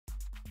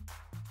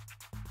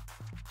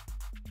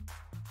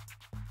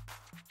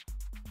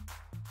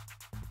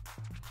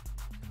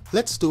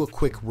Let's do a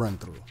quick run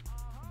through.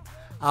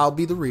 I'll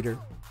be the reader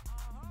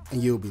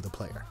and you'll be the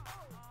player.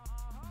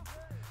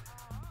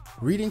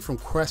 Reading from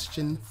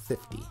question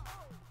 50.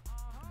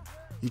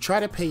 You try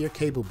to pay your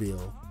cable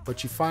bill,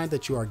 but you find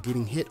that you are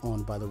getting hit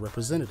on by the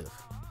representative.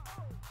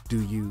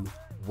 Do you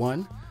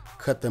 1.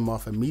 Cut them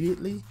off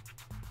immediately,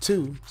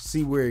 2.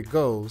 See where it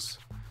goes,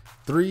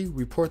 3.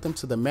 Report them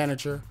to the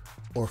manager,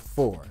 or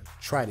 4.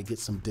 Try to get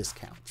some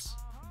discounts?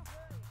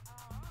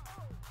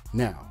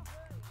 Now,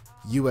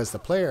 you as the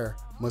player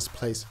must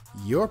place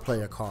your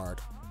player card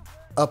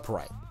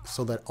upright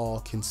so that all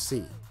can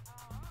see,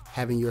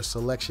 having your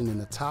selection in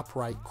the top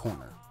right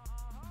corner.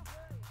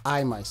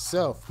 I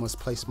myself must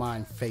place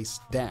mine face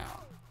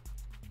down.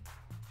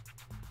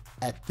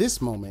 At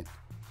this moment,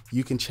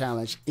 you can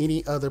challenge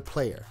any other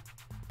player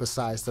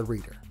besides the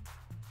reader,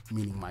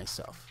 meaning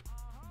myself.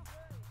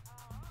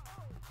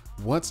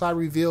 Once I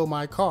reveal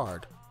my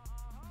card,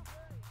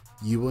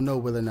 you will know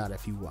whether or not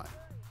if you won.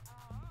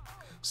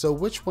 So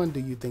which one do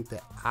you think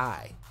that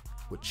I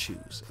would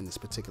choose in this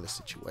particular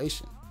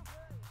situation?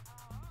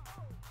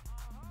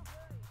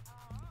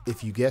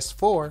 If you guessed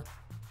 4,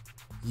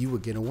 you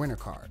would get a winner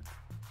card.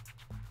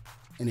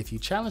 And if you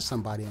challenge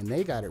somebody and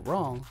they got it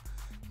wrong,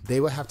 they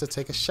will have to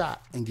take a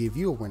shot and give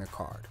you a winner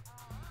card.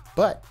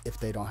 But if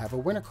they don't have a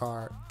winner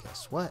card,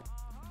 guess what?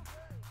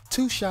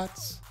 2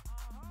 shots.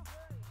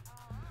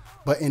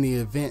 But in the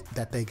event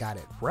that they got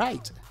it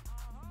right,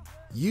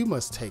 you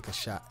must take a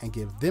shot and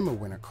give them a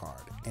winner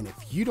card. And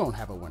if you don't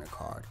have a winner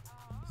card,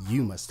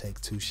 you must take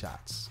 2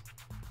 shots.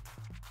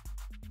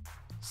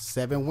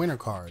 7 winner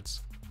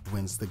cards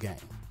wins the game.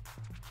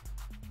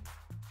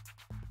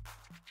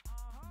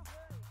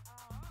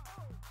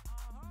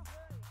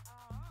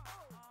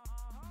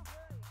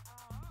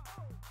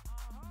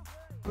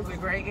 It was a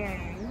great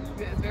game.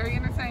 It's very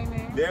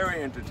entertaining.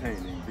 Very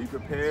entertaining. Be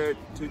prepared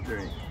to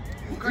drink.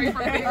 Great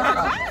for big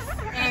girls.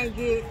 And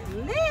get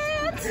lit.